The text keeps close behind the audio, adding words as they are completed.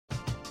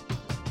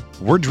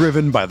We're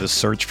driven by the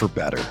search for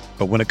better.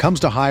 But when it comes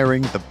to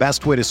hiring, the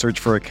best way to search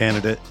for a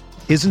candidate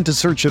isn't to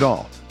search at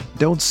all.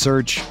 Don't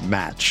search,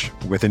 match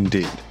with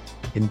Indeed.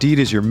 Indeed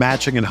is your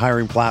matching and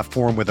hiring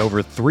platform with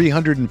over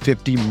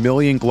 350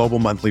 million global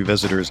monthly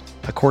visitors,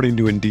 according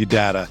to Indeed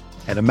data,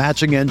 and a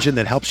matching engine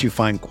that helps you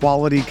find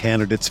quality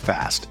candidates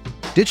fast.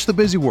 Ditch the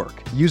busy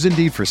work. Use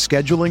Indeed for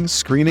scheduling,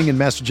 screening, and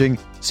messaging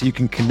so you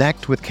can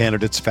connect with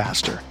candidates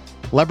faster.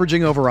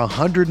 Leveraging over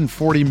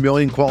 140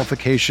 million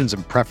qualifications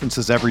and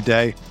preferences every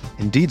day,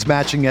 Indeed's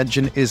matching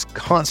engine is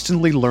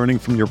constantly learning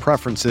from your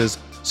preferences,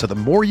 so the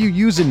more you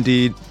use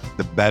Indeed,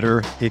 the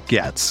better it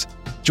gets.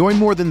 Join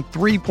more than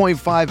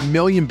 3.5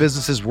 million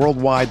businesses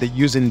worldwide that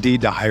use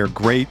Indeed to hire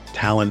great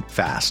talent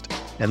fast.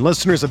 And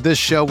listeners of this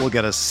show will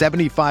get a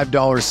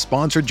 $75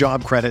 sponsored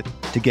job credit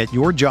to get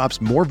your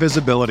jobs more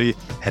visibility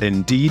at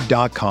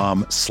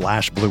Indeed.com/Blue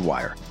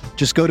Wire.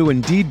 Just go to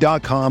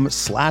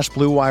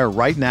Indeed.com/Blue Wire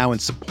right now and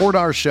support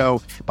our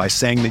show by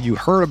saying that you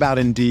heard about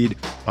Indeed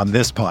on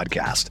this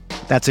podcast.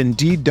 That's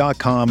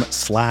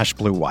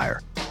Indeed.com/Blue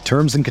Wire.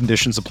 Terms and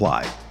conditions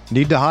apply.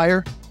 Need to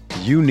hire?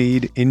 You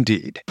need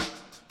Indeed.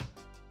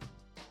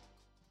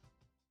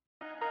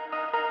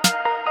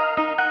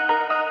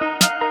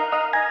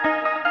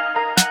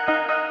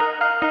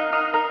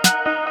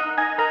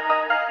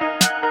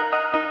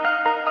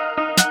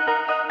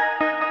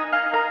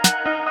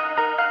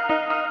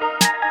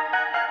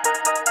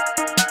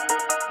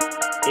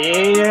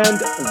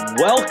 And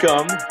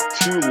welcome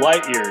to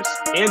Light Years.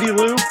 Andy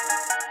Liu,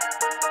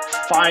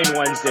 fine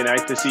Wednesday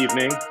night this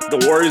evening.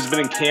 The Warriors have been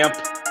in camp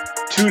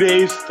 2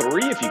 days,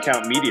 3 if you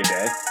count media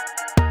day.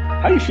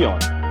 How are you feeling?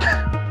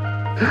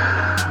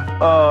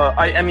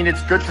 I mean,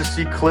 it's good to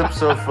see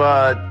clips of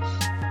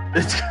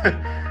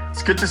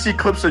it's good to see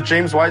clips of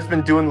James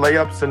Wiseman doing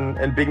layups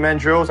and big man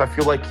drills. I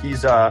feel like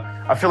he's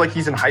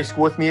in high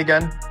school with me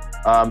again.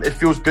 It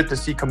feels good to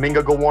see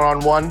Kuminga go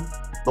one-on-one.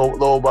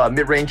 Little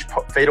mid-range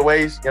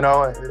fadeaways,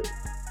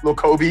 little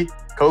Kobe,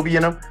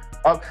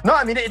 No,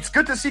 I mean, it's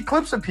good to see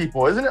clips of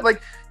people, isn't it?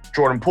 Like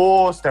Jordan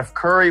Poole, Steph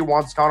Curry,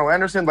 Juan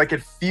Toscano-Anderson. Like,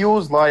 it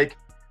feels like,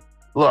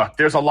 look,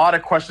 there's a lot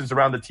of questions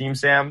around the team,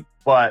 Sam,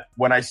 but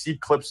when I see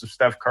clips of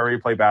Steph Curry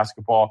play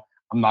basketball,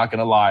 I'm not going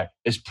to lie,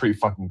 it's pretty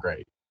fucking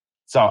great.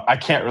 So I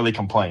can't really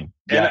complain.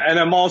 And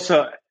I'm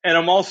also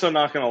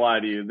not going to lie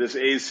to you. This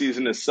A's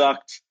season has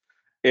sucked,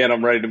 and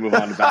I'm ready to move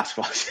on to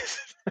basketball season.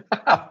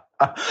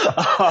 You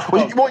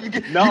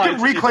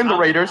can reclaim the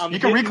Raiders. You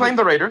can reclaim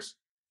the Raiders.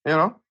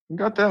 You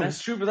got them.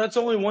 That's true, but that's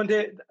only one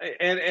day.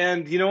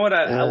 And you know what?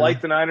 I like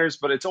the Niners,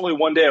 but it's only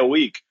one day a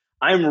week.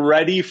 I'm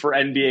ready for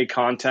NBA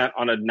content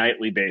on a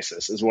nightly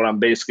basis is what I'm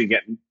basically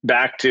getting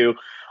back to.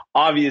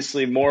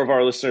 Obviously, more of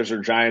our listeners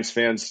are Giants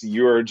fans.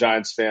 You're a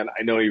Giants fan.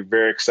 I know you're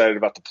very excited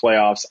about the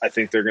playoffs. I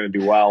think they're going to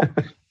do well.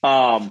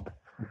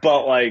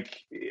 But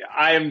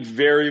I am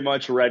very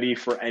much ready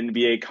for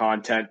NBA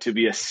content to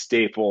be a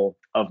staple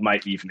of my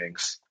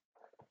evenings.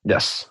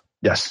 Yes.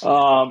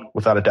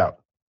 Without a doubt.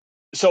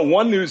 So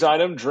one news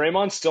item,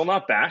 Draymond's still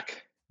not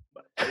back.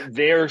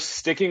 They're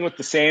sticking with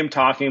the same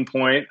talking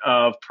point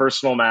of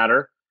personal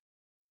matter.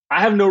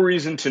 I have no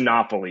reason to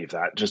not believe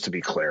that, just to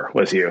be clear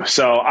with you.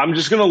 So I'm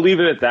just going to leave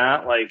it at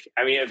that.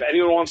 If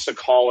anyone wants to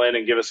call in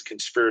and give us a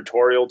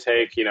conspiratorial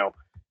take,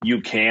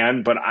 you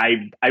can, but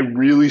I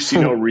really see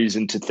no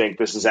reason to think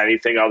this is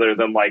anything other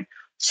than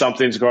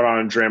something's going on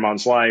in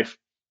Draymond's life.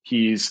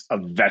 He's a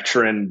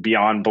veteran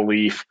beyond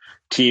belief.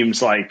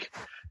 Teams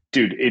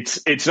dude,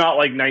 it's not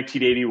like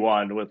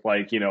 1981 with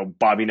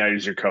Bobby Knight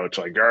as your coach.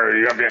 You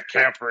gotta be a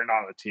camper and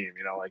on the team.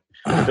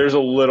 There's a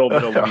little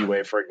bit of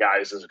leeway for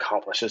guys as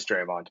accomplished as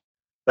Draymond.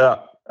 Yeah.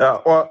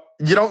 Well,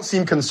 you don't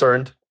seem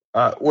concerned,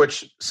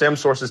 which Sam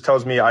sources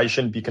tells me I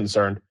shouldn't be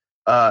concerned.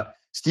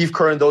 Steve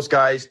Kerr and those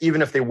guys,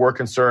 even if they were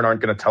concerned,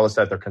 aren't going to tell us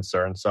that they're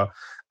concerned. So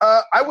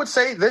I would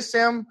say this,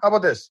 Sam. How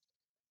about this?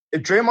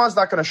 If Draymond's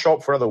not going to show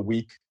up for another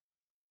week,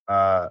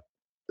 then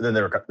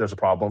there's a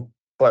problem.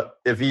 But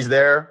if he's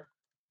there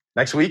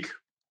next week,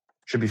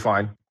 should be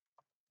fine,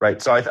 right?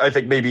 So I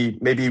think maybe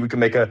we can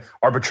make an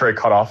arbitrary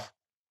cutoff.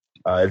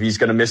 If he's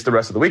going to miss the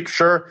rest of the week,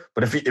 sure.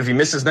 But if he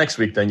misses next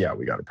week, then yeah,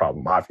 we got a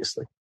problem,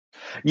 obviously.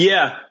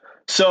 Yeah.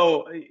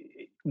 So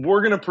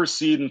we're going to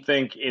proceed and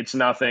think it's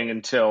nothing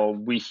until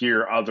we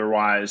hear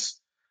otherwise.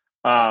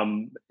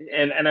 And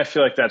I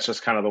feel like that's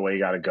just kind of the way you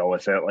got to go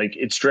with it.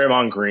 It's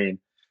Draymond Green.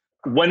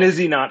 When has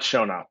he not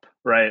shown up,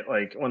 right?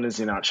 When has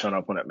he not shown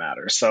up when it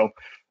matters? So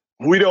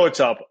we know it's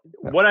up.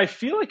 What I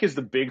feel like is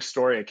the big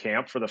story at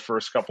camp for the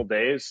first couple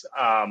days,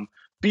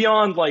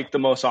 beyond the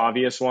most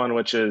obvious one,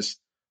 which is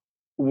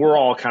we're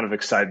all kind of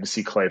excited to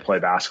see Clay play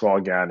basketball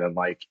again. And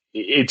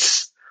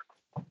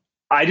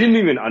I didn't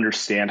even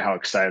understand how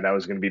excited I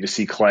was going to be to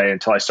see Clay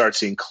until I started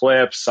seeing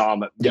clips, saw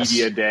him at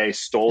Media Day,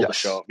 stole the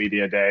show at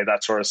Media Day,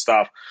 that sort of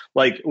stuff.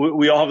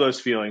 We all have those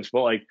feelings,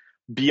 but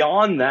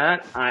beyond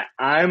that,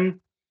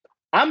 I'm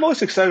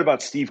most excited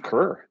about Steve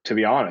Kerr, to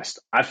be honest.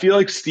 I feel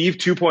like Steve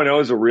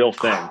 2.0 is a real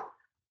thing.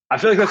 I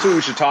feel like that's what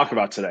we should talk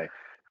about today.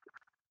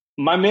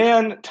 My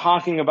man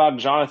talking about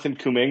Jonathan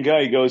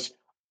Kuminga, he goes,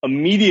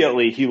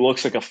 immediately he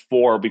looks like a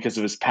 4 because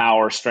of his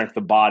power, strength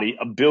of body,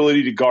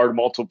 ability to guard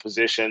multiple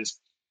positions.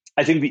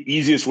 I think the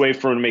easiest way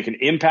for him to make an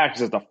impact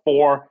is as a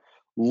 4,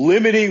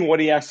 limiting what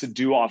he has to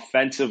do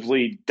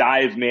offensively,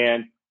 dive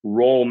man,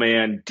 roll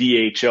man,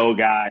 DHO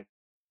guy.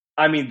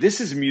 I mean, this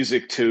is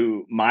music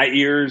to my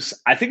ears.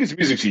 I think it's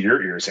music to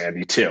your ears,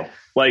 Andy, too.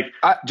 Like,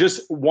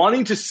 just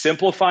wanting to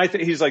simplify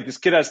things. He's like, this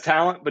kid has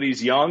talent, but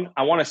he's young.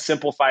 I want to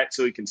simplify it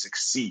so he can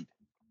succeed.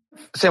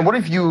 Sam, what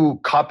if you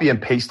copy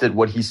and pasted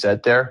what he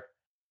said there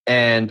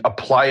and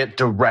apply it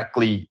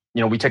directly?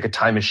 We take a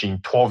time machine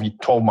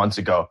 12 months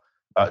ago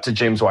to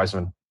James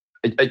Wiseman.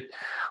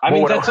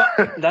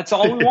 That's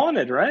all we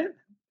wanted, right?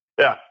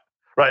 Yeah,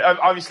 right.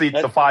 Obviously,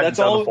 it's the 5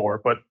 instead of the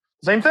 4, but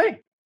same thing.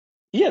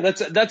 Yeah,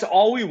 that's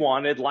all we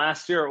wanted.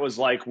 Last year, it was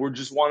like we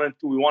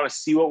want to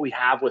see what we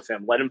have with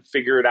him. Let him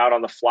figure it out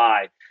on the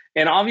fly.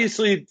 And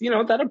obviously,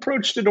 that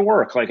approach didn't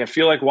work. Like, I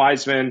feel like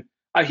Wiseman,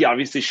 he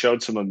obviously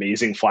showed some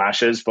amazing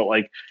flashes, but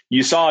like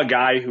you saw a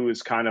guy who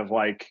was kind of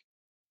like,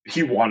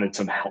 he wanted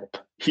some help.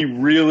 He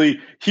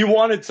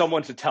wanted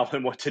someone to tell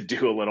him what to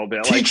do a little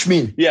bit. Teach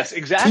me. Yes,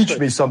 exactly. Teach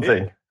me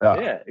something.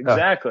 Yeah,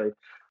 exactly. Yeah.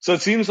 So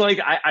it seems like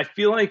I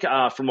feel like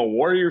from a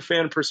Warrior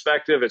fan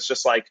perspective, it's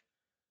just like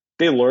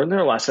they learned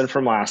their lesson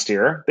from last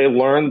year. They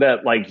learned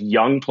that like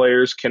young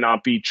players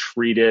cannot be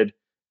treated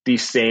the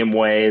same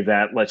way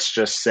that, let's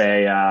just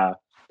say,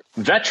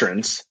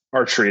 veterans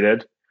are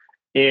treated.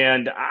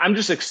 And I'm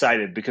just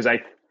excited because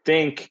I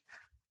think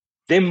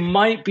they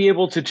might be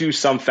able to do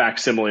some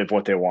facsimile of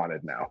what they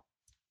wanted now.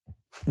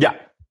 Yeah,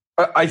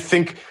 I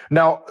think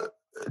now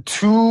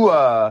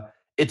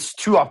it's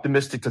too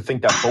optimistic to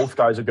think that both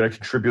guys are going to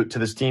contribute to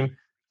this team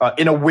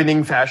in a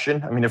winning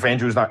fashion. I mean, if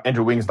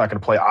Andrew Wing's not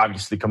going to play,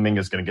 obviously Kuminga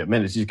is going to get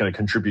minutes. He's going to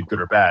contribute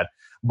good or bad.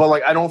 But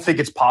like, I don't think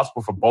it's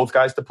possible for both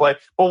guys to play.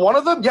 But one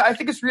of them, yeah, I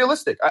think it's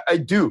realistic. I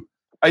do.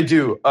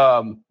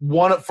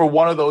 One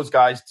of those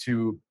guys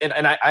to,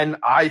 and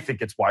I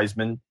think it's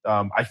Wiseman.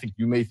 I think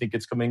you may think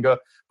it's Kuminga,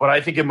 but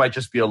I think it might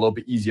just be a little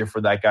bit easier for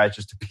that guy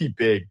just to be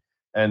big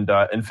and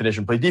finish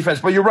and play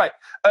defense. But you're right.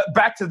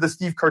 Back to the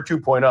Steve Kerr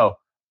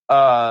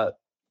 2.0.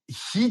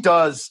 He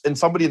does, and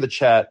somebody in the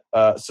chat,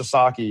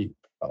 Sasaki,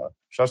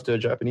 shouts to a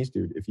Japanese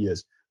dude if he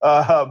is,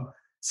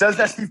 says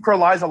that Steve Kerr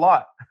lies a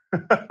lot.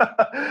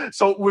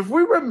 So if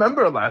we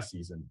remember last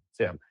season,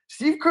 Sam,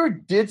 Steve Kerr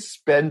did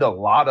spend a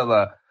lot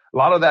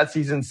of that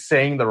season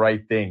saying the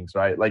right things,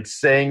 right? Like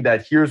saying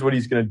that here's what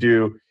he's going to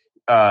do.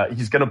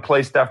 He's going to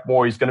play Steph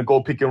more. He's going to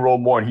go pick and roll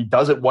more. And he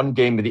does it one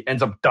game and he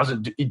ends up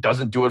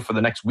doesn't do it for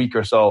the next week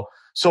or so.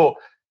 So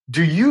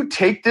do you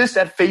take this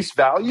at face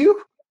value?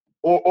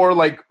 Or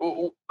like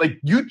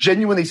you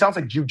genuinely, sounds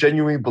like you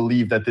genuinely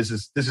believe that this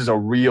is a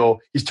real,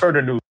 he's turned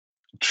a new.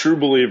 True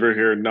believer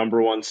here,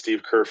 number one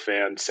Steve Kerr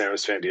fan, Sam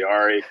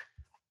Esfandiari,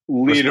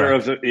 leader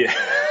of the, yeah.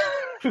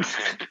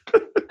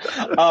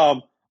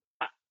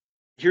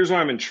 Here's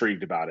why I'm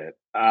intrigued about it.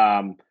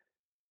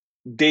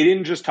 They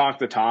didn't just talk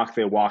the talk,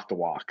 they walked the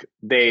walk.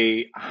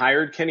 They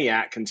hired Kenny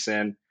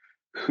Atkinson,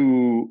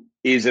 who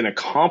is an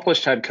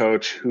accomplished head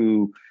coach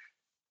who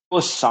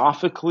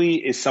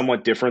philosophically is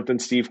somewhat different than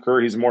Steve Kerr.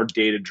 He's more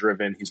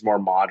data-driven. He's more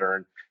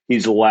modern.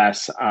 He's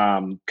less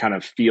kind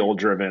of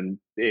feel-driven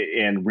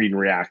and read and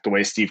react the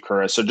way Steve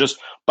Kerr is. So just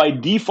by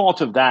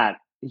default of that,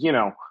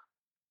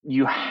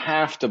 you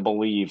have to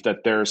believe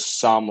that there's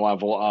some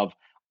level of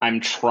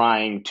I'm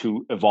trying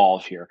to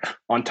evolve here.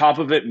 On top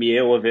of it,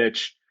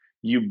 Mijalovic,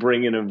 you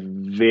bring in a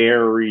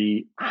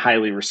very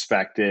highly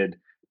respected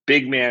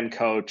big man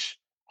coach.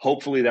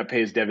 Hopefully that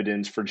pays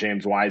dividends for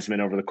James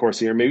Wiseman over the course of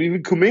the year, maybe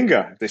even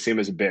Kuminga if they see him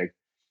as a big.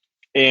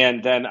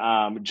 And then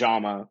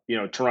Jama,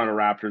 Toronto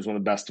Raptors, one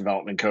of the best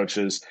development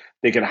coaches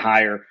they could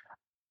hire.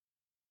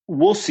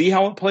 We'll see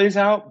how it plays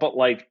out, but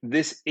like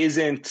this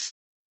isn't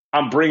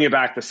I'm bringing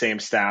back the same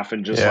staff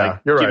and just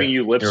giving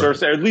you lip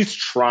service, or at least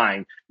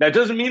trying. That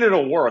doesn't mean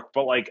it'll work,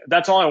 but like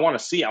that's all I want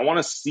to see. I want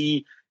to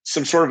see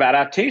some sort of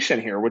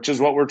adaptation here, which is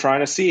what we're trying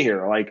to see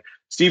here. Like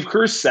Steve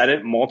Kerr said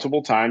it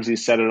multiple times. He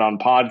said it on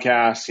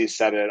podcasts. He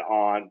said it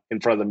in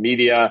front of the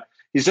media.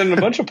 He said it in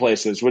a bunch of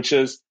places, which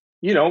is,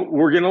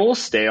 we're getting a little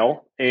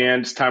stale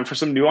and it's time for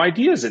some new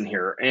ideas in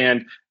here.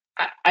 And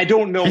I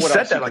don't know he what said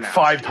else that like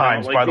 5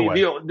 times, by the way.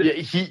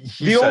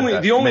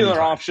 The only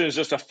other option is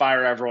just to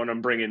fire everyone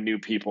and bring in new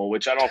people,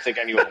 which I don't think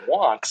anyone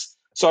wants.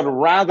 So I'd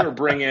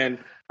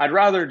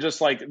rather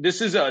just like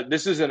this is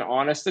an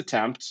honest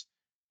attempt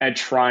at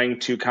trying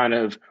to kind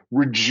of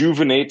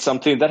rejuvenate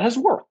something that has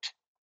worked.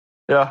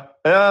 Yeah,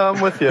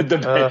 I'm with you.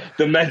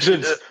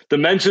 The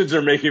mentions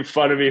are making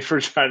fun of me for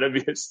trying to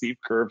be a Steve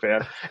Kerr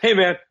fan. Hey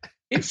man,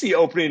 it's the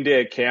opening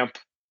day at camp.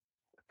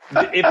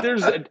 If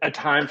there's a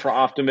time for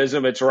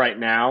optimism, it's right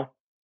now.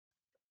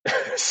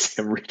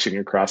 I'm reaching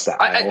across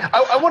the aisle.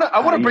 I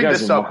want to bring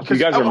this up. You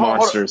guys are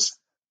monsters.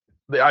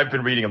 I've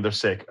been reading them. They're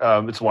sick.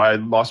 It's why I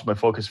lost my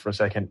focus for a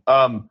second.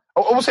 I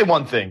will say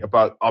one thing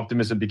about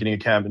optimism beginning of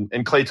camp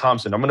and Klay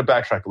Thompson. I'm going to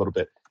backtrack a little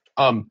bit.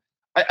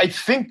 I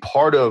think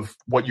part of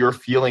what you're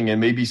feeling,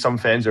 and maybe some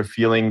fans are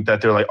feeling,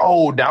 that they're like,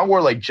 oh, now we're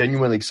like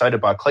genuinely excited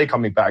about Klay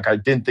coming back. I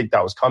didn't think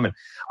that was coming.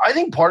 I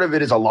think part of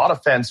it is a lot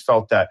of fans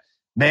felt that,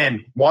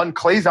 man, one,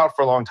 Klay's out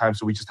for a long time,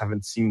 so we just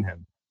haven't seen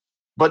him.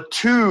 But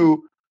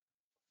two,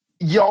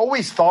 you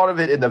always thought of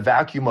it in the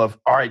vacuum of,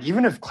 all right,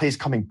 even if Klay's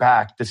coming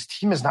back, this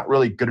team is not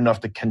really good enough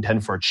to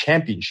contend for a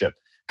championship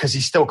because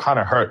he's still kind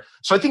of hurt.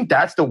 So I think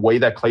that's the way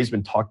that Klay's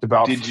been talked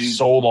about for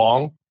so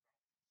long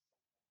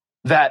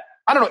that,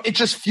 I don't know, it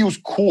just feels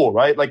cool,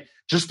 right? Like,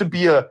 just to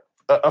be a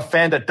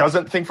fan that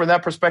doesn't think from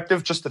that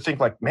perspective, just to think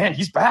like, man,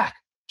 he's back.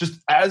 Just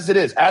as it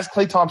is, as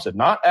Klay Thompson,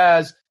 not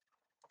as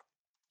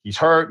he's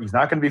hurt, he's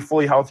not going to be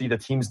fully healthy, the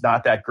team's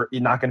not that great,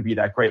 not going to be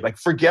that great. Like,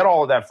 forget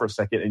all of that for a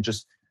second and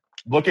just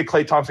look at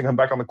Klay Thompson come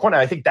back on the court.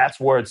 And I think that's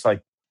where it's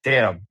like,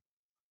 damn.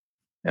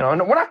 You know,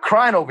 and we're not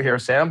crying over here,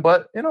 Sam,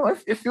 but, you know,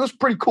 it feels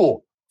pretty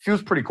cool.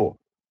 Feels pretty cool.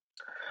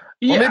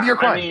 Yeah, well, maybe you're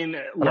crying. I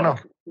mean,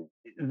 look,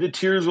 the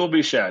tears will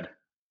be shed.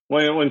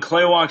 When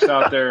Klay walks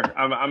out there,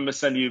 I'm gonna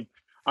send you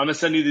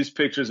these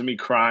pictures of me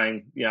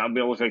crying. Yeah, I'm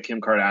gonna look like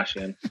Kim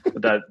Kardashian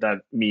with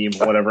that meme,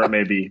 whatever it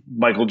may be.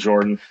 Michael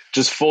Jordan,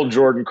 just full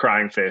Jordan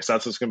crying face.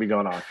 That's what's gonna be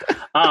going on.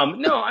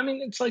 No, I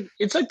mean it's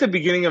like the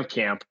beginning of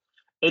camp.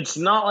 It's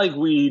not like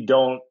we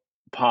don't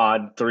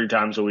pod 3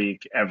 times a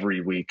week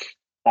every week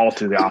all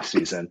through the off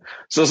season.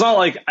 So it's not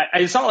like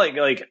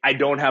I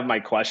don't have my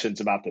questions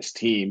about this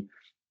team.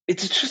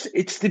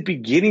 It's the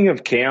beginning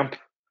of camp.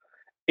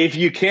 If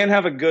you can't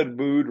have a good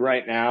mood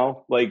right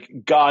now, like,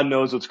 God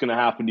knows what's going to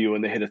happen to you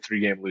when they hit a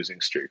 3-game losing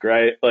streak,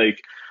 right? Like,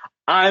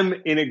 I'm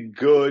in a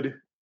good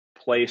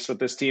place with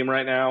this team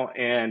right now,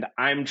 and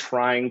I'm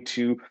trying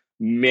to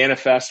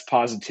manifest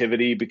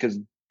positivity because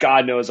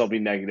God knows I'll be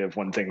negative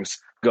when things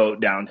go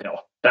downhill.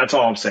 That's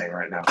all I'm saying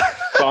right now.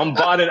 So I'm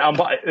bought it.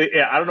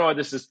 Yeah, I don't know why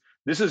this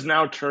is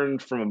now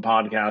turned from a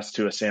podcast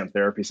to a Sam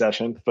therapy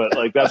session, but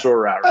like, that's where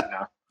we're at right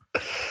now.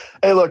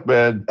 Hey, look,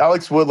 man,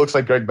 Alex Wood looks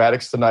like Greg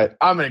Maddux tonight.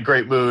 I'm in a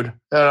great mood.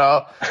 You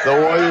know, the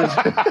Warriors,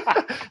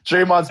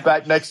 Draymond's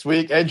back next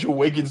week. Andrew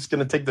Wiggins is going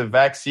to take the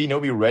vaccine. He'll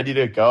be ready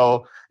to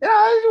go. Yeah,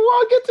 we're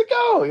all good to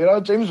go. You know,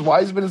 James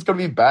Wiseman is going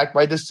to be back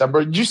by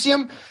December. Did you see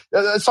him?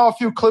 I saw a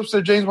few clips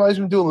of James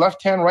Wiseman doing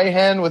left hand, right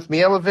hand with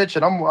Mijalovic,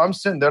 and I'm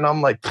sitting there and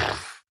I'm like,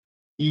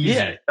 easy.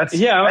 Yeah, that's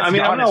I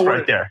mean, I'm not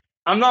right there.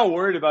 I'm not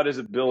worried about his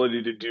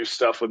ability to do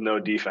stuff with no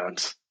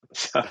defense.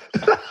 So,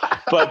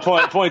 but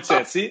point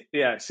set. See,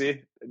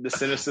 the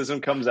cynicism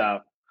comes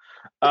out.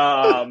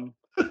 I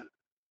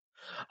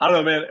don't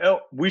know, man.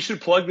 We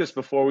should plug this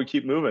before we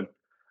keep moving.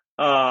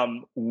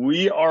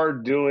 We are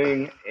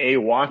doing a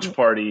watch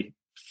party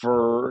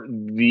for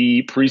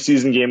the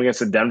preseason game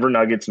against the Denver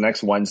Nuggets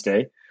next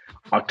Wednesday,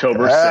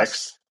 October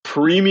 6th.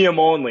 Premium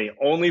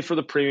only for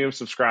the premium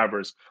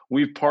subscribers.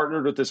 We've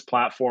partnered with this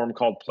platform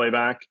called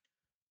Playback.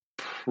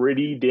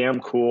 Pretty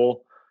damn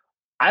cool.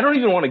 I don't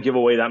even want to give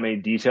away that many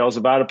details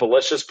about it, but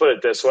let's just put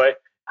it this way.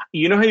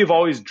 You know how you've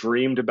always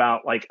dreamed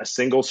about like a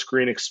single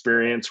screen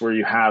experience where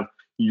you have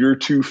your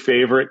 2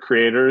 favorite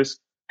creators,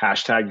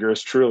 hashtag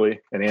yours truly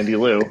and Andy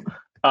Liu,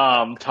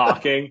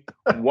 talking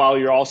while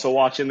you're also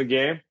watching the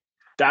game?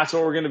 That's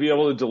what we're going to be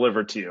able to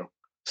deliver to you.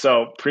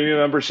 So premium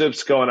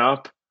memberships going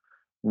up,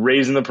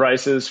 raising the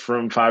prices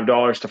from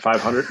 $5 to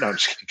 $500. No, I'm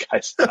just kidding,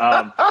 guys.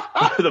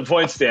 The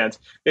point stands.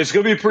 It's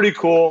going to be pretty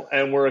cool,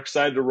 and we're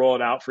excited to roll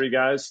it out for you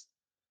guys.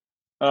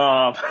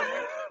 No,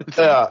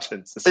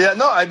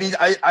 I mean,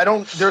 I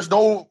don't, there's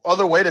no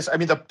other way to, I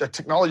mean, the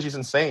technology is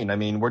insane. I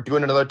mean, we're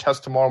doing another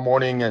test tomorrow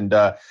morning, and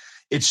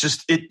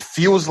it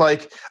feels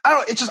like,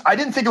 I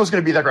didn't think it was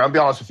going to be that great. I'll be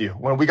honest with you.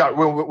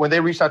 When they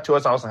reached out to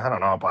us, I was like, I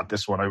don't know about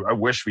this one. I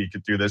wish we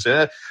could do this.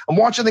 And I'm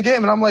watching the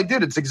game and I'm like,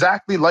 dude, it's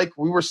exactly like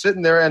we were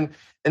sitting there, and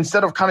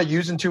instead of kind of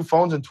using 2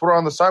 phones and Twitter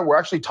on the side, we're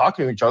actually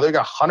talking to each other. We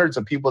got hundreds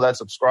of people that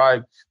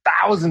subscribe,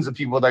 thousands of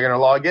people that are going to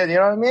log in. You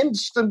know what I mean?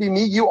 It's going to be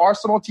me, you,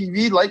 Arsenal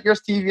TV, Light Years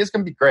TV. It's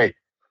going to be great.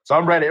 So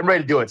I'm ready. I'm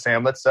ready to do it,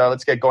 Sam. Let's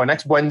get going.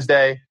 Next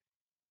Wednesday,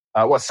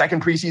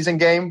 second preseason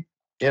game?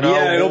 You know,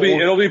 yeah,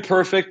 it'll be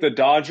perfect. The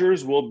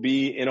Dodgers will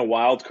be in a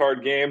wild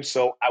card game.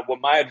 So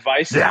what my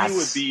advice to you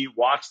would be,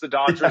 watch the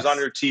Dodgers on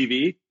your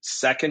TV,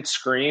 second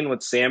screen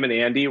with Sam and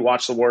Andy.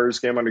 Watch the Warriors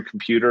game on your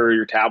computer or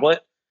your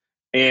tablet,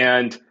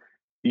 and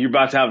you're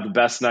about to have the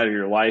best night of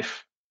your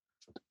life.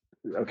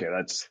 Okay,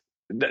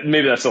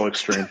 maybe that's a little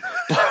extreme.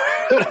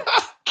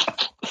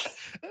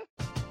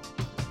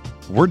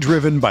 We're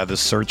driven by the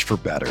search for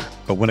better.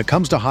 But when it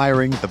comes to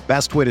hiring, the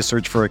best way to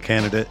search for a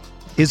candidate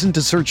isn't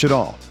to search at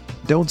all.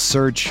 Don't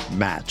search,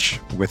 match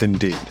with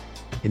Indeed.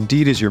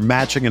 Indeed is your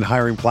matching and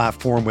hiring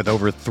platform with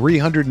over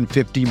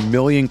 350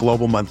 million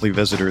global monthly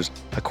visitors,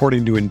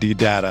 according to Indeed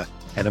data,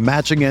 and a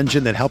matching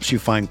engine that helps you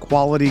find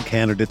quality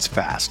candidates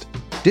fast.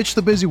 Ditch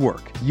the busy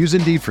work. Use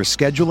Indeed for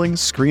scheduling,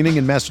 screening,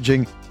 and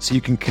messaging so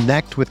you can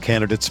connect with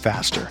candidates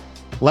faster.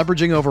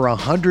 Leveraging over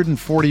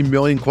 140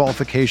 million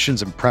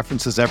qualifications and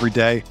preferences every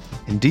day,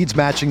 Indeed's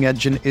matching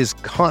engine is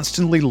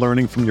constantly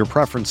learning from your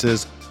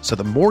preferences, so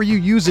the more you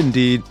use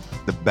Indeed,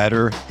 the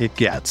better it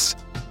gets.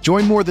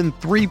 Join more than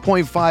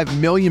 3.5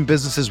 million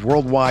businesses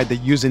worldwide that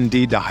use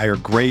Indeed to hire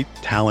great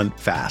talent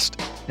fast.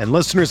 And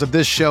listeners of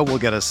this show will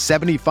get a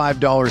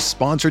 $75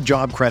 sponsored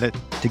job credit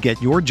to get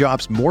your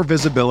jobs more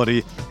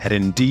visibility at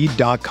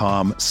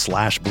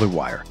Indeed.com/Blue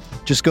Wire.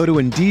 Just go to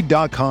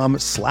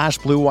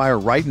Indeed.com/Blue Wire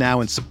right now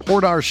and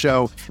support our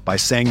show by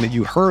saying that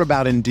you heard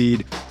about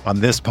Indeed on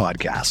this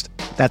podcast.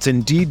 That's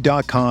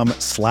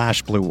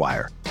Indeed.com/Blue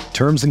Wire.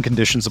 Terms and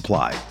conditions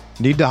apply.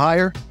 Need to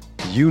hire?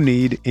 You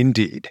need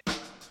Indeed.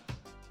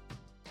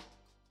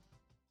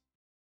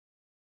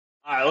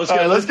 All right,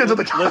 let's get to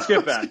the callers. Let's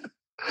get back.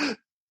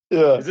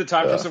 Yeah. Is it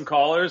time for some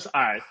callers?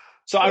 All right.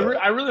 So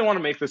I really want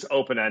to make this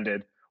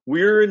open-ended.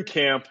 We're in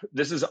camp.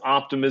 This is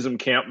optimism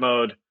camp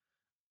mode.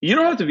 You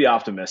don't have to be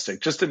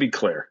optimistic, just to be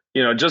clear.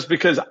 You know, just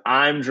because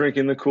I'm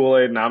drinking the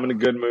Kool-Aid and I'm in a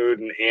good mood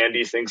and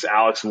Andy thinks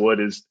Alex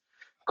Wood is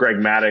Greg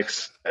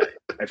Maddux,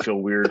 I feel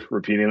weird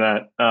repeating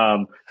that.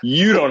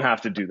 You don't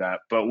have to do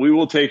that, but we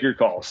will take your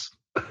calls.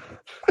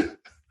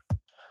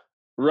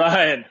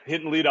 Ryan,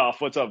 hitting lead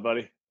off. What's up,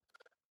 buddy?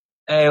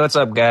 Hey, what's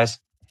up, guys?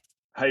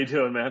 How you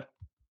doing, man?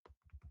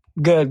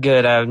 Good.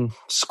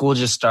 School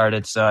just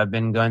started, so I've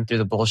been going through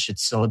the bullshit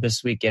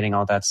syllabus week, getting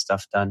all that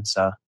stuff done.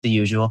 So the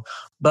usual.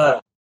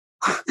 But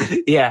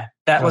yeah,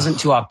 that wasn't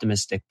too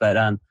optimistic.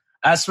 But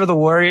as for the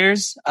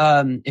Warriors,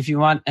 if you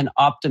want an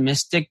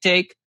optimistic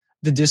take,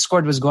 the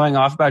Discord was going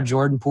off about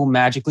Jordan Poole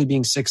magically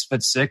being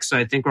 6'6". So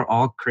I think we're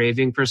all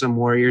craving for some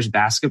Warriors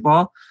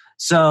basketball.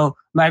 So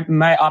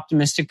my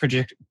optimistic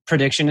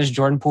prediction is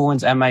Jordan Poole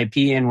wins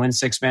MIP and wins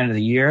Sixth Man of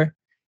the Year,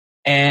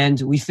 and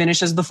we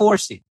finish as the 4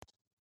 seed.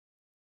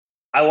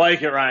 I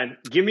like it, Ryan.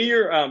 Give me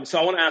your so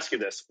I want to ask you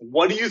this.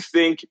 What do you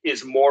think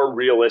is more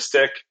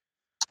realistic?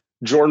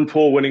 Jordan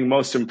Poole winning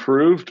Most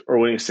Improved or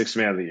winning Sixth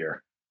Man of the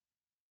Year?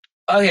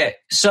 Okay,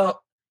 so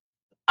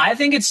I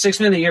think it's Sixth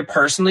Man of the Year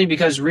personally,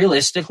 because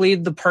realistically,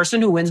 the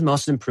person who wins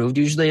Most Improved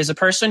usually is a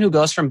person who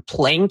goes from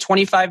playing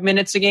 25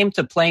 minutes a game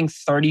to playing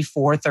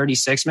 34,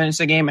 36 minutes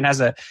a game and has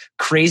a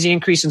crazy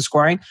increase in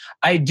scoring.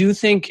 I do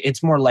think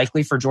it's more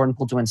likely for Jordan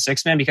Poole to win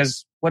Sixth Man,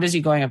 because what is he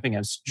going up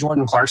against?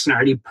 Jordan Clarkson. I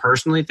already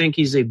personally think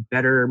he's a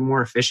better,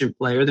 more efficient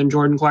player than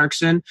Jordan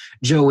Clarkson.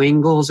 Joe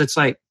Ingles. It's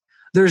like,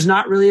 there's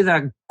not really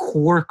that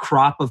core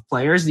crop of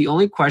players. The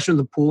only question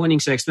with the Poole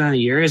winning Sixth Man of the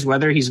Year is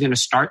whether he's going to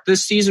start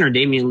this season or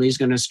Damian Lee's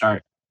going to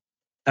start.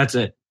 That's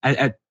it.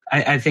 I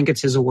think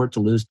it's his award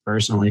to lose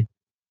personally.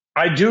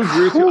 I do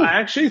agree with you. I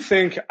actually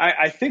think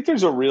I think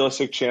there's a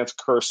realistic chance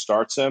Kerr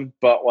starts him,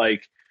 but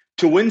like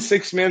to win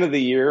Sixth Man of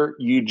the Year,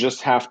 you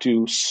just have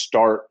to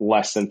start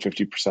less than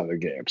 50% of the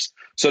games.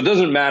 So it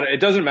doesn't matter. It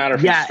doesn't matter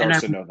if he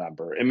starts in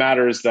November. It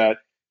matters that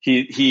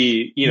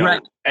he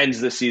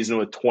ends the season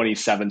with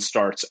 27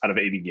 starts out of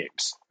 80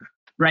 games.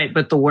 Right,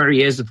 but the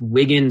worry is if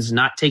Wiggins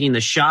not taking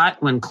the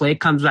shot, when Clay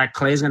comes back,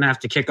 Clay's going to have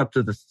to kick up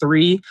to the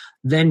 3.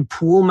 Then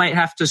Poole might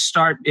have to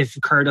start if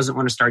Kerr doesn't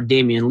want to start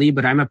Damian Lee,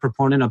 but I'm a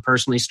proponent of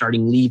personally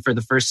starting Lee for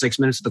the first 6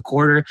 minutes of the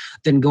quarter,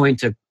 then going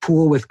to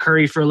Poole with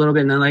Curry for a little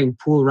bit, and then letting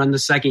Poole run the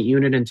second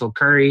unit until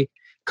Curry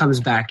comes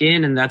back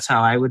in, and that's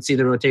how I would see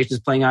the rotations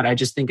playing out. I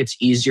just think it's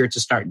easier to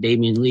start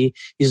Damian Lee.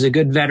 He's a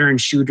good veteran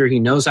shooter. He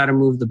knows how to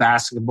move the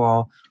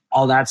basketball,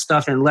 all that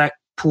stuff, and let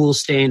Poole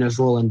stay in his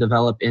role and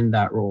develop in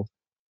that role.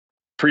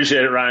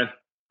 Appreciate it, Ryan.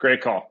 Great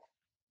call.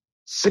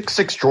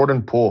 6'6"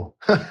 Jordan Poole.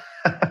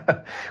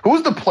 Who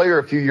was the player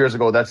a few years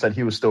ago that said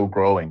he was still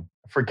growing?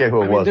 I forget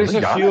who it was. There's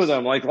a few of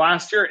them. Like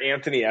last year,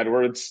 Anthony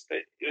Edwards.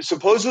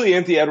 Supposedly,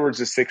 Anthony Edwards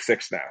is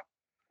 6'6" now.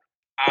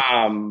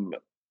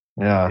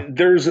 Yeah.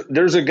 There's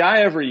a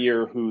guy every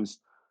year who's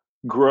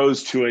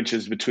grows 2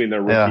 inches between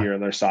their rookie year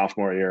and their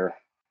sophomore year,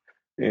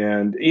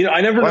 and I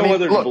never know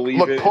whether to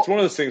believe it. It's one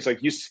of those things like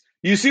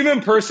you see him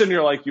in person,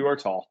 you're like, you are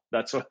tall.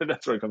 That's what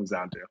it comes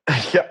down to.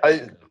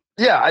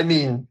 I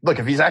mean, look,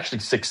 if he's actually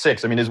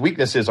 6'6", I mean, his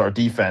weaknesses are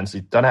defense. He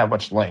doesn't have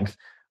much length,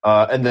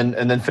 and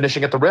then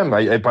finishing at the rim.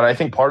 But I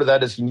think part of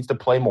that is he needs to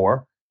play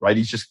more. Right,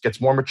 he just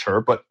gets more mature,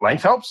 but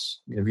length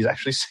helps if he's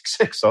actually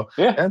 6'6". So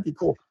that'd be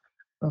cool.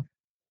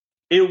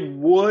 It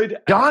would.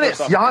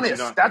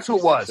 Giannis. That's who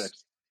it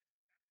was.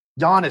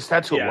 Giannis.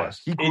 That's who it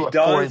was. He grew up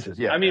 4 inches.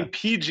 Yeah. I mean,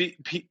 PG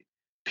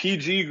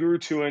grew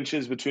 2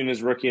 inches between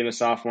his rookie and his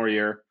sophomore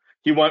year.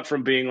 He went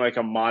from being like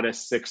a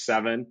modest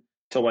 6'7"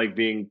 to like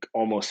being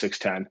almost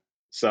 6'10".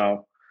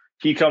 So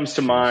he comes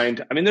to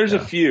mind. I mean, there's a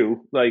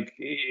few. Like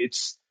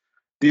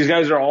these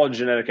guys are all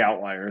genetic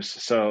outliers.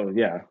 So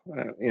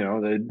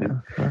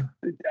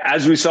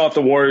as we saw at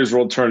the Warriors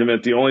World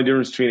Tournament, the only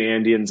difference between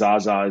Andy and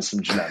Zaza is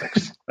some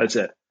genetics. That's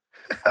it.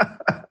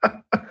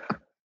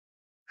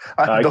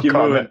 Keep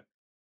moving.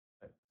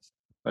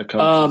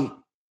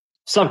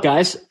 What's up,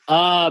 guys?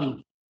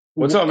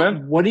 What's up,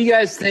 man? What do you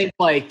guys think,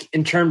 like,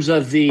 in terms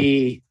of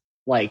the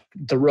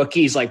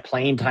rookies, like,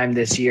 playing time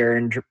this year?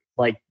 And,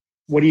 like,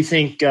 what do you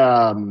think,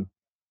 how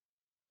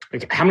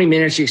many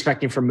minutes are you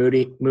expecting from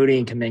Moody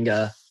and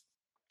Kuminga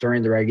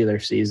during the regular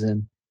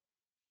season?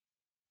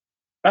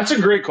 That's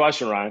a great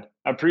question, Ryan.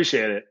 I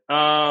appreciate it.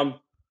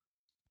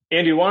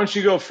 Andy, why don't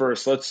you go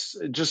first? Let's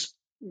just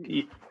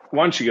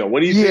Why don't you go?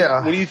 What do you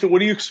think?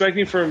 What are you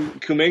expecting from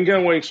Kuminga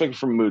and what are you expecting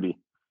from Moody?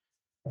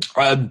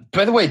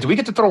 By the way, do we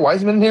get to throw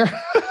Wiseman in here?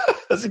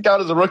 Does it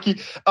count as a rookie?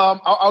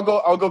 I'll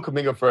go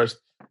Kuminga first.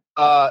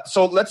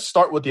 So let's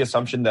start with the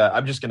assumption that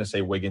I'm just going to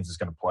say Wiggins is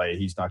going to play.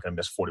 He's not going to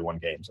miss 41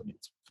 games. I mean,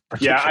 it's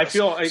ridiculous. I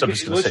feel so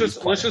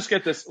let's just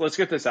get this. Let's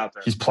get this out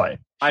there. He's playing.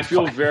 I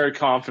feel very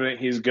confident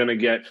he's going to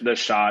get the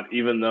shot,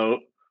 even though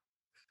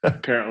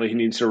apparently he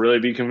needs to really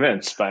be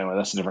convinced. But anyway,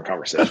 that's a different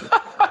conversation.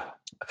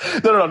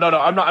 No.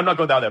 I'm not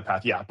going down that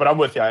path. Yeah, but I'm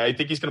with you. I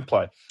think he's going to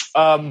play.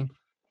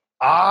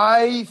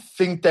 I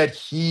think that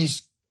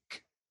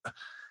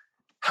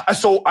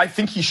So I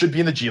think he should be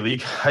in the G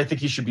League. I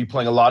think he should be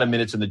playing a lot of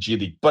minutes in the G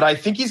League. But I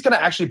think he's going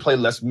to actually play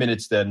less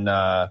minutes than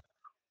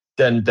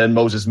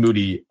Moses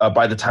Moody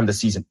by the time the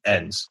season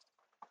ends.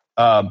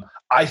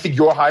 I think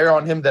you're higher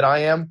on him than I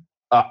am.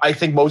 I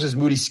think Moses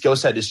Moody's skill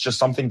set is just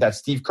something that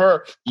Steve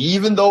Kerr,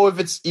 even though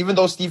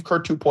Steve Kerr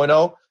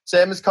 2.0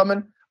 Sam is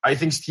coming, I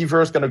think Steve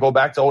Kerr is going to go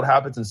back to old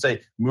habits and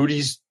say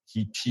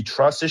he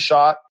trusts his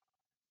shot.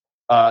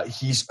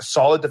 He's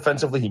solid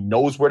defensively. He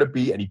knows where to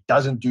be, and he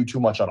doesn't do too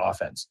much on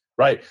offense,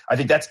 right? I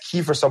think that's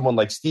key for someone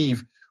like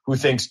Steve, who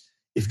thinks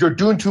if you're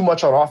doing too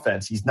much on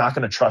offense, he's not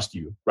going to trust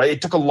you, right?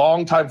 It took a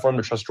long time for him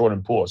to trust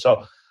Jordan Poole.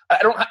 So I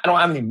don't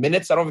have any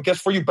minutes. I don't have a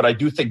guess for you, but I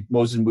do think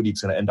Moses Moody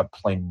is going to end up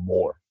playing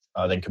more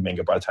than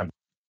Kuminga by the time.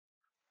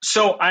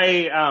 So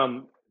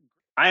I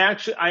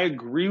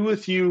agree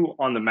with you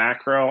on the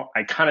macro.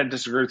 I kind of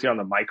disagree with you on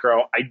the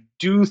micro. I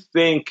do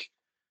think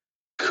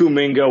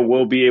Kuminga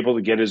will be able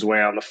to get his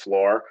way on the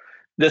floor.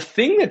 The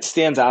thing that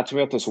stands out to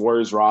me about this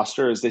Warriors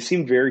roster is they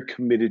seem very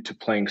committed to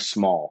playing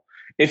small.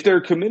 If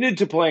they're committed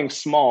to playing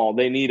small,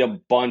 they need a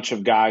bunch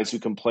of guys who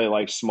can play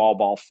like small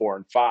ball 4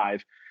 and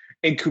 5.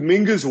 And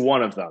Kuminga's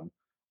one of them.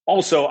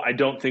 Also, I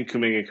don't think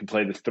Kuminga can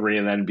play the 3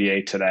 in the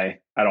NBA today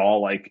at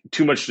all. Like,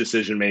 too much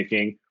decision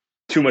making,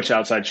 too much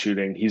outside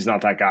shooting. He's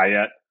not that guy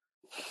yet.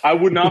 I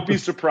would not be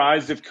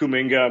surprised if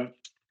Kuminga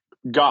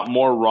got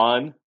more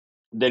run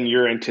than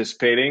you're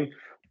anticipating.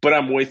 But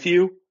I'm with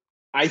you.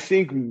 I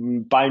think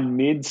by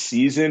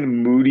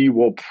mid-season, Moody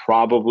will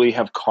probably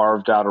have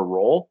carved out a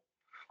role.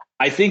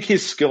 I think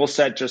his skill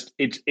set just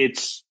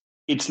it's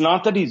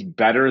not that he's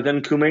better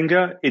than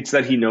Kuminga. It's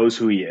that he knows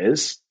who he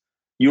is.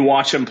 You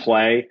watch him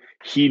play,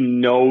 he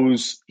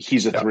knows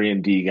he's a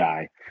 3-and-D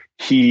guy.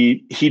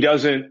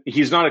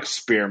 He's not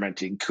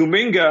experimenting.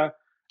 Kuminga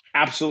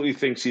absolutely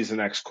thinks he's the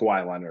next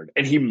Kawhi Leonard,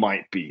 and he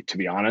might be, to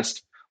be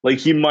honest. Like,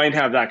 he might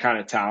have that kind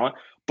of talent.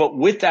 But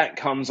with that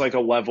comes like a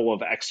level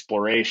of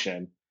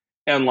exploration.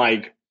 And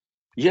like,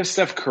 you have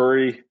Steph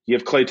Curry, you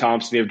have Klay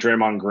Thompson, you have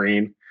Draymond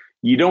Green.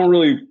 You don't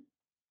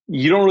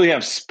really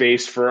have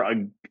space for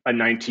a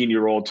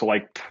 19-year-old to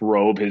like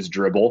probe his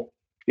dribble.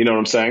 You know what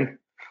I'm saying?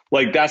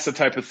 Like, that's the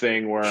type of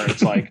thing where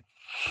it's like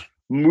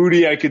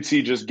Moody, I could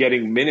see just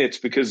getting minutes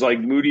because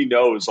like Moody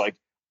knows like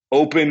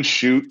open,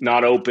 shoot,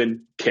 not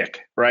open,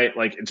 kick, right?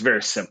 Like, it's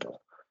very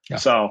simple. Yeah,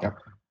 so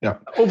yeah.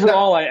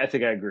 Overall, I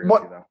think I agree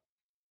with you though.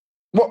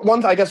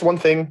 One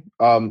thing,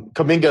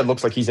 Kuminga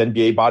looks like he's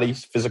NBA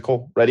bodies,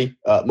 physical, ready.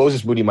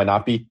 Moses Moody might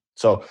not be.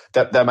 So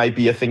that might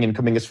be a thing in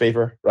Kuminga's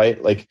favor,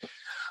 right? Like,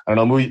 I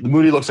don't know,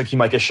 Moody looks like he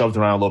might get shoved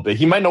around a little bit.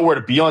 He might know where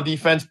to be on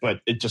defense, but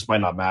it just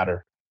might not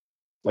matter.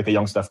 Like a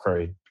young Steph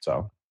Curry.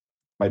 So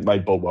might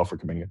bode well for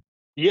Kuminga.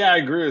 Yeah, I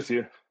agree with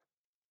you.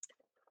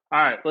 All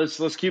right,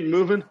 let's keep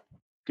moving.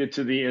 Get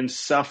to the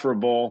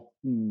insufferable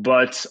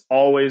but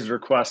always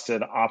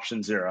requested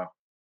option 0.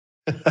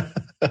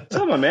 What's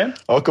up, my man?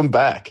 Welcome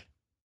back.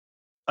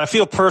 I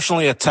feel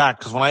personally attacked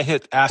because when I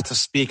hit ask to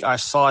speak, I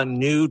saw a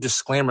new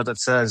disclaimer that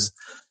says,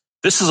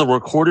 "This is a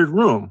recorded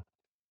room."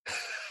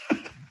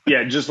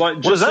 Yeah,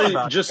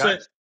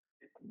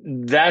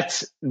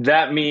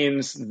 that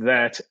means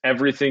that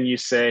everything you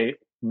say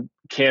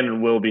can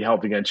and will be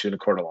held against you in a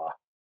court of law.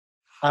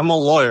 I'm a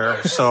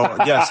lawyer, so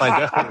yes, I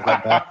definitely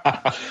like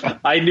that.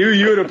 I knew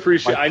you would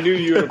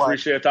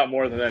appreciate that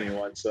more than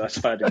anyone, so that's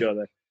why I had to go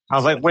there. I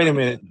was like, wait a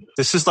minute.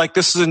 This is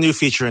a new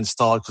feature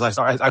installed because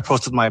I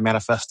posted my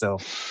manifesto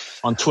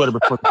on Twitter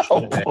before the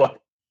show.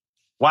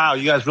 Wow,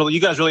 you guys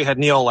really had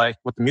Neil like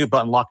with the mute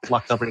button locked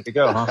up, ready to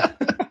go, huh?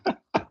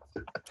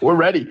 We're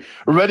ready.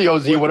 We're ready,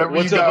 OZ.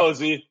 What's up,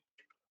 OZ?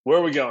 Where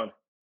are we going?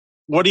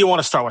 What do you want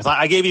to start with?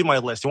 I gave you my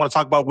list. You want to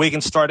talk about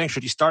Wiggins starting?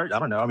 Should he start? I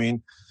don't know. I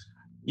mean,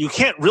 you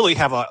can't really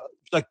have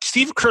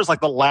Steve Kerr's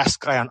like the last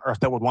guy on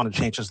earth that would want to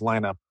change his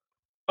lineup.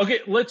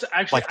 Okay, let's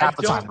actually like half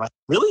the time, right?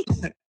 Really?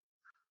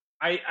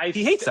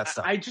 He hates that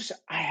stuff.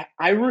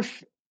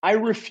 I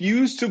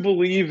refuse to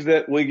believe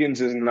that Wiggins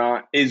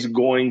is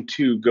going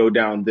to go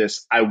down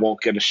this I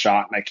won't get a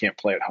shot and I can't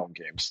play at home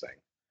games thing.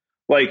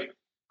 Like,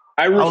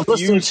 I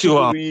refuse to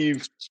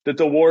believe that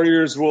the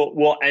Warriors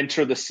will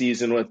enter the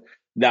season with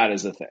that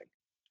as a thing.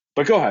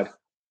 But go ahead.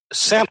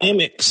 Sam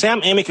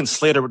Amick and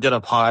Slater did a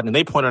pod, and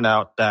they pointed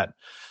out that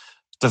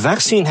the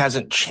vaccine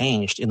hasn't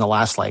changed in the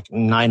last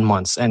 9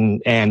 months,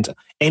 and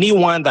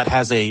anyone that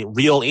has a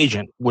real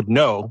agent would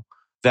know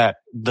that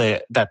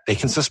they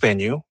can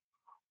suspend you,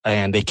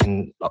 and they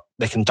can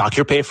dock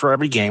your pay for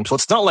every game. So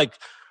it's not like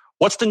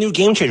what's the new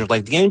game changer?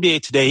 Like the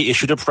NBA today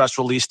issued a press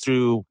release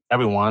through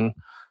everyone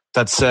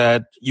that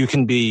said you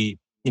can be,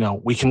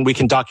 we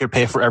can dock your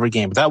pay for every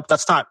game. But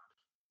that's not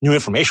new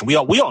information. We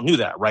all knew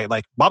that, right?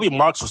 Like Bobby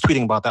Marks was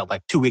tweeting about that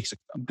like 2 weeks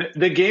ago.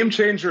 The game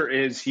changer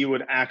is he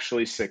would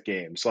actually sit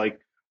games. Like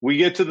we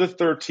get to the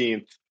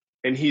 13th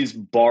and he's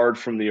barred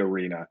from the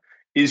arena.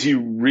 Is he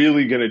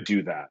really going to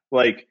do that?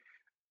 Like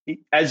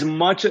let's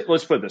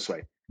put it this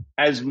way,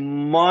 as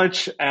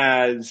much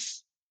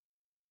as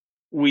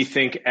we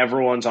think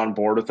everyone's on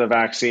board with the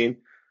vaccine,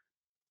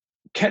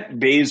 Kent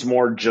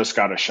Bazemore just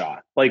got a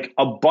shot. Like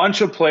a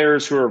bunch of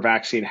players who are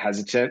vaccine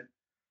hesitant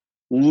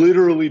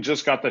literally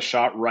just got the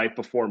shot right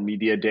before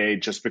media day,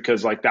 just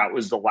because like that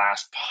was the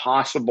last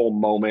possible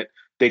moment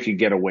they could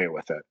get away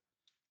with it.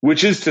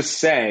 Which is to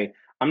say,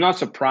 I'm not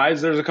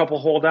surprised there's a couple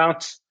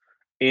holdouts,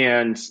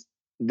 and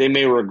they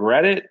may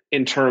regret it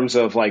in terms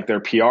of like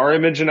their PR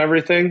image and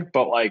everything,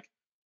 but like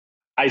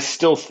I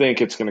still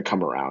think it's going to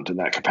come around in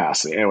that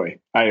capacity. Anyway,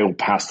 I will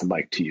pass the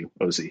mic to you,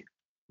 OZ.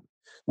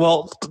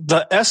 Well,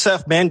 the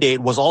SF mandate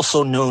was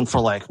also known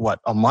for like, what,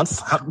 a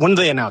month? When did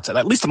they announce it?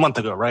 At least a month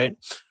ago, right?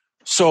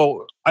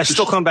 So I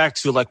still come back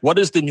to like, what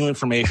is the new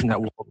information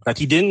that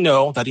he didn't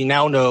know that he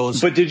now knows?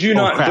 But did you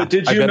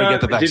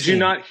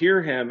not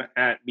hear him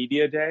at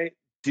media day?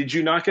 Did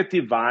you not get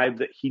the vibe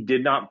that he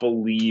did not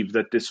believe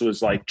that this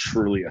was like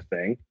truly a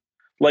thing?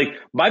 Like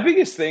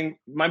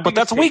but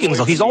that's Wiggins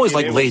though. He's always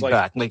like laid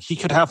back. Like he'd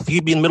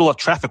be in the middle of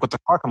traffic with the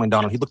car coming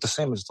down and he'd look the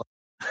same as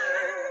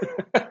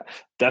like.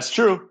 That's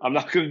true. I'm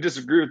not going to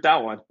disagree with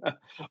that one.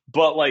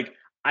 But like,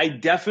 I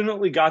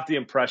definitely got the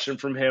impression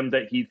from him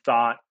that he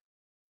thought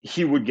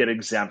he would get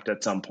exempt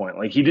at some point.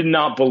 Like he did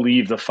not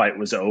believe the fight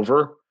was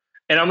over.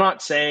 And I'm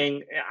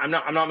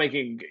not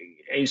making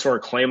any sort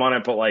of claim on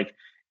it, but like,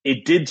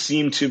 it did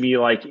seem to me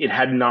like it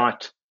had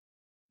not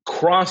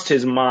crossed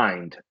his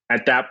mind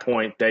at that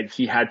point that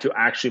he had to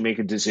actually make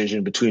a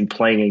decision between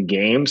playing in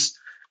games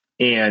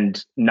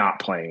and not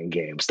playing in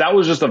games. That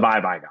was just the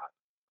vibe I got.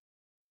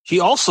 He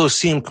also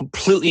seemed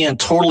completely and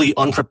totally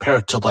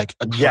unprepared to like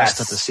address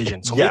the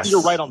decision. So maybe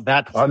you're right on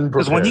that.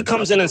 Because when he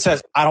comes in and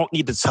says, I don't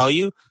need to tell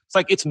you, it's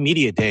like, it's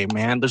media day,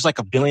 man. There's like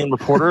a billion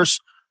reporters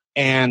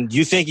and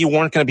you think you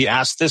weren't going to be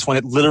asked this when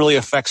it literally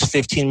affects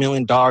 $15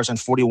 million and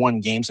 41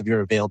 games of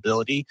your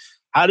availability.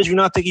 How did you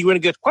not think you were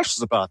going to get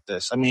questions about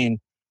this? I mean,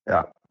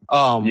 yeah.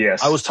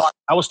 Yes. I was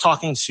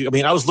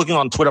looking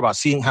on Twitter about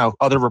seeing how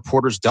other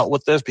reporters dealt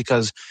with this,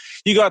 because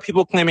you got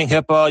people claiming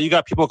HIPAA, you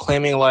got people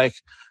claiming like,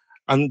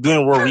 I'm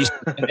doing more research.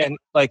 and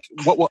like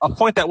a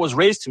point that was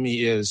raised to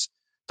me is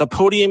the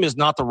podium is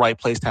not the right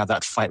place to have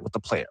that fight with the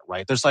player,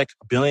 right? There's like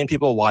a billion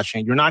people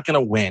watching. You're not going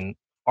to win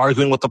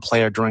arguing with the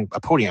player during a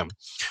podium.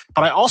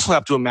 But I also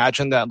have to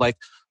imagine that like,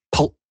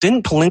 someone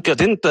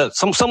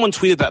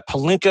tweeted that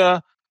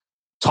Pelinka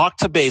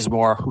talked to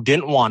Bazemore, who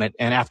didn't want it.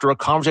 And after a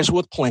conversation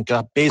with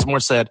Pelinka, Bazemore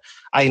said,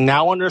 I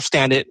now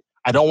understand it.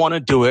 I don't want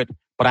to do it,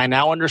 but I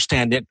now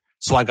understand it.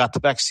 So I got the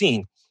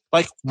vaccine.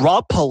 Like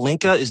Rob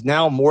Pelinka is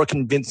now more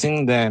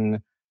convincing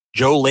than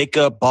Joe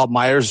Lacob, Bob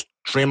Myers,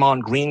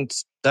 Draymond Green,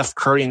 Steph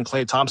Curry, and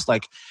Klay Thompson.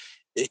 Like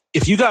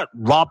if you got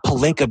Rob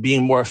Pelinka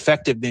being more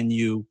effective than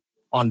you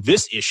on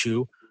this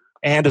issue,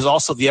 and there's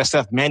also the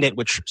SF mandate,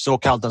 which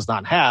SoCal does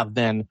not have,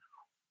 then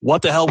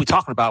what the hell are we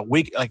talking about?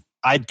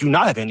 I do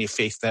not have any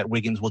faith that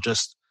Wiggins will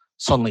just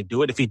suddenly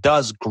do it. If he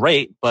does,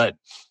 great. But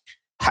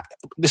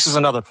this is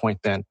another point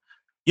then.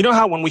 You know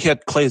how when we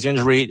had Klay's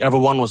injury,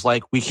 everyone was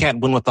like, we can't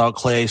win without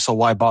Klay, so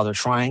why bother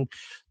trying?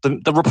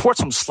 The reports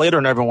from Slater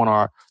and everyone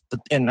are,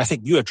 and I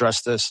think you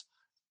addressed this,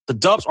 the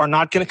Dubs are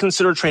not going to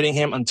consider trading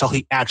him until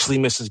he actually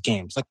misses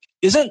games. Like,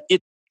 isn't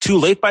it too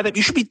late by then?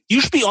 You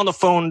should be on the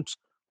phone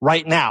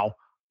right now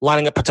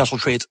lining up potential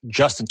trades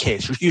just in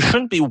case. You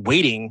shouldn't be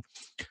waiting.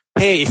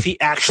 Hey, if he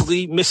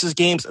actually misses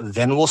games,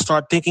 then we'll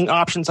start thinking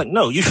options. Like,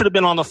 no, you should have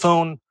been on the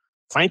phone.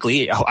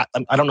 Frankly,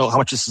 I don't know how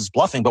much this is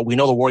bluffing, but we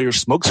know the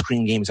Warriors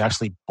smokescreen game is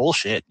actually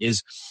bullshit.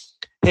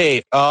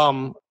 Hey,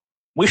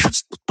 we should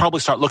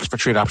probably start looking for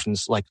trade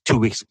options like 2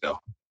 weeks ago,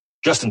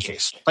 just in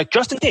case. Like,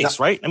 just in case,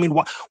 right? I mean,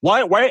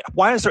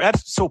 why is their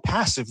attitude so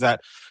passive that,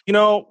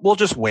 we'll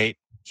just wait.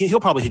 He'll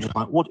probably hit your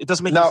point. Well, it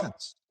doesn't make any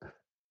sense.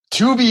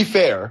 To be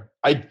fair,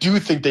 I do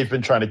think they've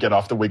been trying to get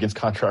off the Wiggins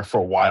contract for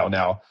a while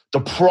now.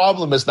 The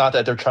problem is not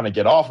that they're trying to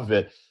get off of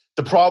it.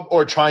 The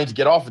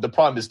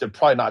problem is they're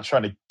probably not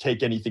trying to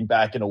take anything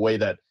back in a way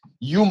that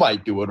you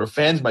might do it or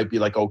fans might be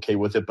like okay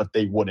with it, but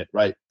they wouldn't,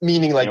 right?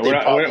 Meaning like we're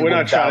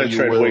not trying to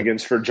trade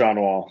Wiggins for John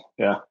Wall.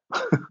 Yeah.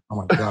 Oh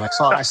my God,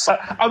 I saw.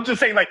 I'm just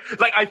saying, like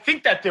I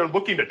think that they're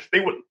looking to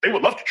they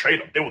would love to trade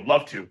him. They would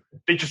love to.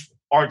 They just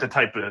aren't the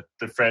type of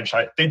the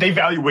franchise. They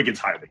value Wiggins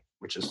highly,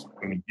 which is,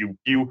 I mean,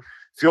 you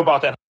feel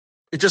about that.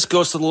 It just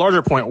goes to the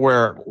larger point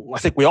where I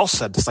think we all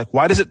said this. Like,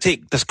 why does it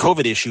take this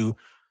COVID issue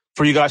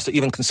for you guys to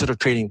even consider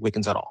trading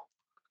Wiggins at all?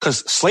 Because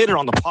Slater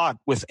on the pod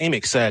with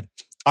Amick said,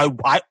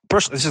 I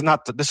personally, this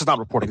is not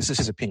reporting. This is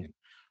his opinion.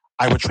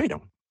 I would trade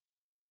him.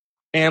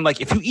 And like,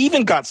 if you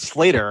even got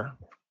Slater,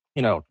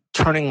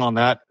 turning on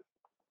that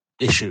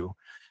issue,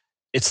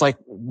 it's like,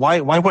 why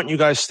weren't you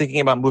guys thinking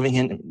about moving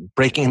him,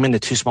 breaking him into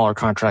 2 smaller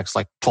contracts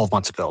like 12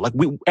 months ago? Like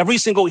every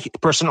single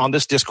person on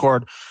this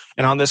Discord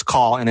and on this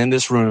call and in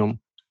this room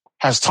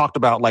has talked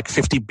about like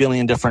 50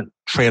 billion different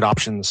trade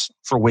options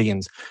for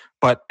Wiggins.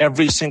 But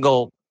every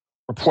single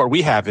report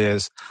we have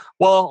is,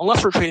 well,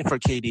 unless we're trading for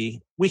KD,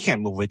 we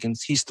can't move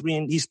Wiggins. He's 3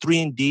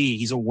 and D.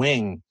 He's a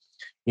wing.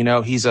 You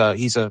know, he's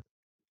a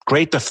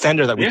great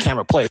defender that we can't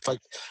replace. Like,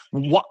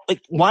 what?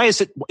 Like, why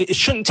is it? It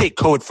shouldn't take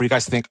code for you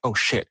guys to think, oh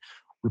shit,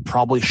 we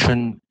probably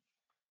shouldn't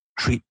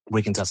treat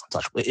Wiggins as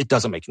untouchable. It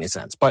doesn't make any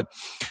sense. But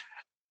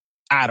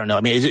I don't know.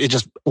 I mean, it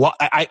just. Well,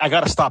 I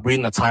got to stop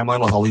reading the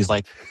timeline with all these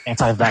like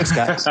anti-vax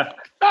guys.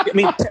 I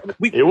mean,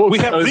 we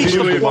have reached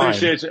the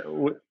point.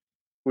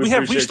 We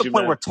have reached the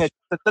point where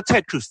the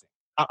Ted Cruz thing.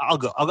 I'll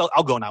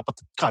go now. But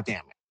God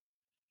damn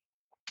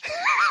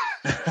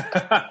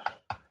it.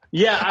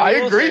 Yeah, I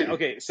agree.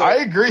 Okay, so I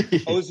agree.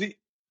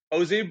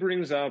 Oze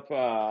brings up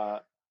an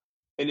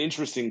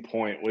interesting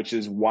point, which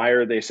is why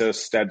are they so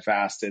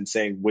steadfast in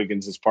saying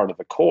Wiggins is part of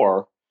the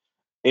core?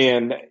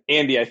 And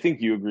Andy, I think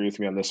you agree with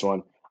me on this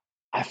one.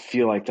 I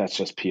feel like that's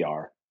just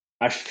PR.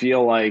 I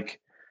feel like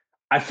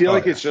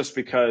it's just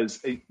because.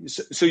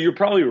 So you're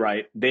probably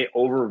right. They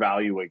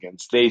overvalue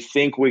Wiggins. They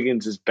think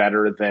Wiggins is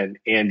better than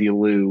Andy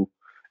Liu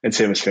and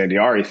Sam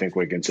Esfandiari think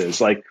Wiggins is.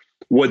 Like,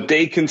 what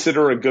they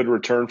consider a good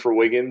return for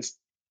Wiggins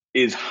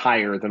is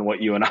higher than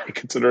what you and I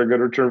consider a good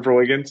return for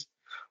Wiggins.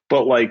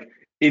 But like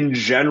in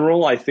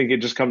general, I think it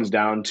just comes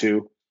down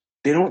to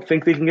they don't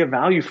think they can get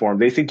value for him.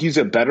 They think he's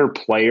a better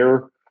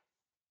player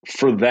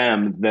for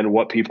them than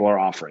what people are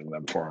offering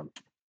them for him.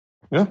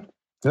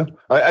 Yeah.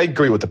 I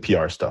agree with the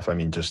PR stuff. I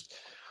mean,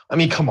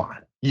 come on.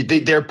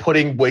 They're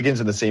putting Wiggins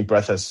in the same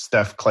breath as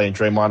Steph, Clay, and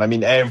Draymond. I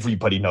mean,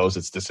 everybody knows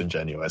it's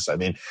disingenuous. I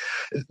mean,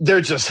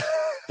 they're just...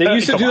 They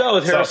used to do that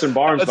with Harrison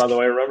Barnes, by the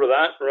way. Remember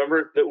that?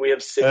 Remember that we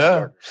have 6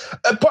 starters.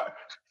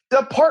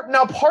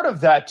 Part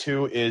of that,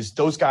 too, is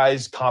those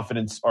guys'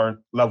 confidence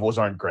levels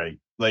aren't great.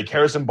 Like,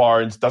 Harrison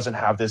Barnes doesn't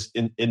have this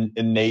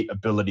innate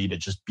ability to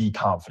just be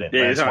confident.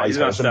 Yeah, That's why he's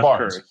Harrison Steph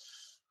Barnes. Curry.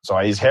 So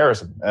he's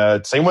Harrison.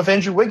 Same with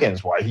Andrew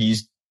Wiggins, why he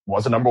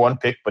was a number 1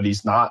 pick, but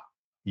he's not.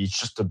 He's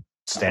just a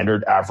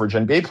standard average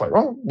NBA player.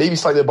 Well, maybe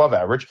slightly above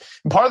average.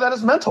 And part of that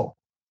is mental,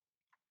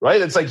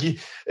 right? It's like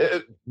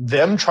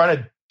them trying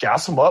to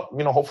gas him up,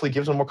 hopefully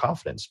gives him more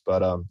confidence.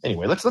 But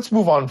anyway, let's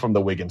move on from the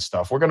Wiggins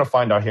stuff. We're going to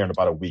find out here in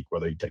about a week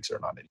whether he takes it or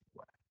not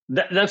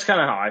anyway. That's kind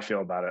of how I feel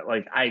about it.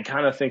 Like, I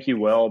kind of think he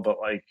will, but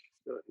like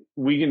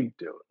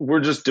we're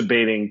just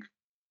debating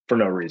for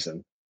no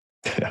reason.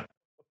 Yeah.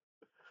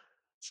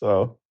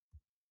 So,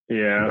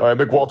 yeah. All right,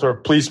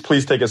 McWalter,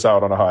 please take us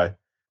out on a high.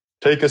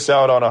 Take us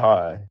out on a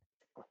high.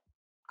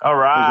 All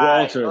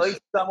right. At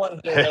least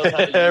someone knows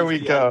how to there use we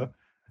the go.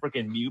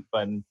 Freaking mute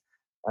button.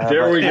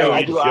 There we go.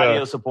 I do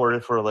audio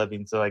supported for a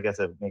living, so I guess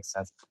it makes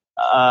sense.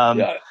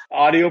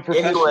 Audio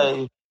professional.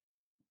 Anyway,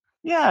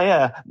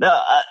 yeah. No,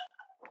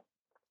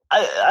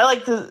 I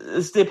like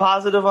to stay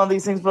positive on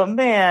these things, but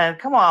man,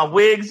 come on,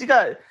 Wiggs, you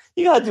got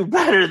to do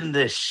better than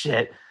this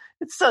shit.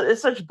 It's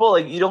such bull.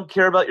 Like, you don't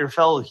care about your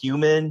fellow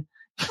human.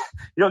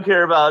 You don't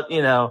care about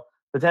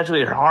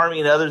potentially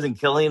harming others and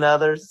killing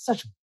others. It's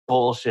such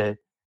bullshit.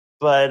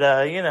 But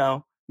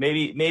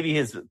maybe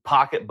his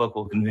pocketbook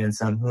will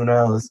convince him. Who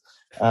knows?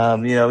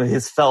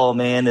 His fellow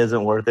man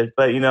isn't worth it.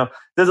 But,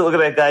 doesn't look at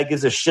that guy,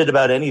 gives a shit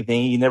about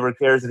anything. He never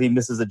cares if he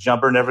misses a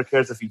jumper, never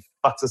cares if he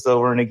fucks us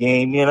over in a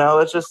game.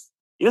 It's just,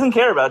 he doesn't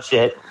care about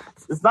shit.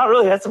 It's not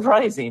really that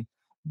surprising.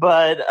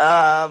 But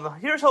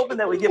here's hoping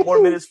that we get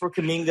more minutes for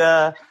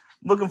Kuminga.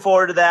 Looking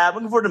forward to that.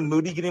 Looking forward to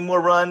Moody getting more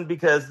run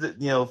because,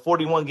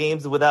 41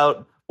 games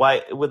without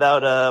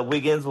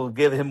Wiggins will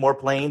give him more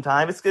playing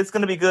time. It's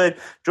going to be good.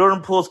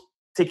 Jordan Poole's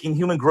taking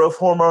human growth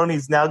hormone.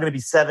 He's now going to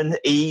be 7,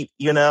 8.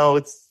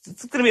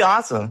 It's going to be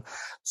awesome.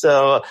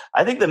 So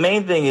I think the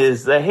main thing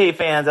is that, hey,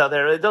 fans out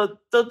there,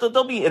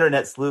 don't be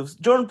internet sleuths.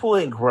 Jordan Poole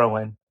ain't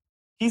growing.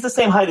 He's the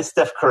same height as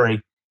Steph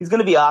Curry. He's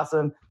going to be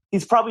awesome.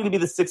 He's probably going to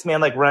be the 6th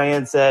man, like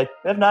Ryan said.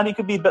 If not, he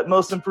could be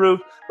most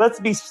improved. Let's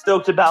be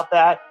stoked about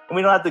that. And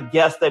we don't have to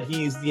guess that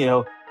he's,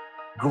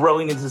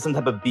 growing into some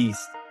type of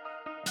beast.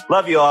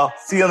 Love you all.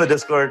 See you on the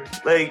Discord.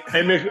 Hey,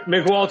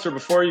 Mick Walter,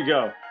 before you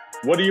go,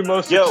 what are you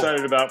most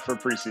excited about for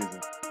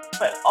preseason?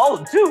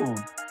 Oh, dude,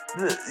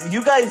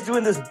 you guys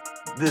doing this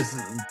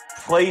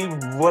play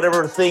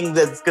whatever thing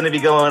that's going to be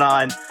going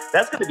on.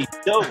 That's going to be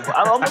dope.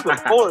 I'm looking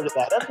forward to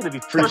that. That's going to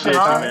be appreciate you,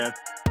 man.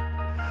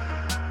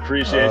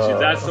 Appreciate you.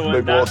 That's the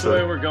way. That's the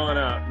way we're going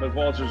out.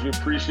 McWalters, we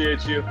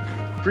appreciate you.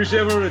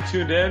 Appreciate everyone who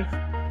tuned in.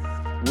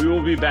 We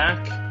will be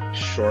back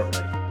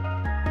shortly.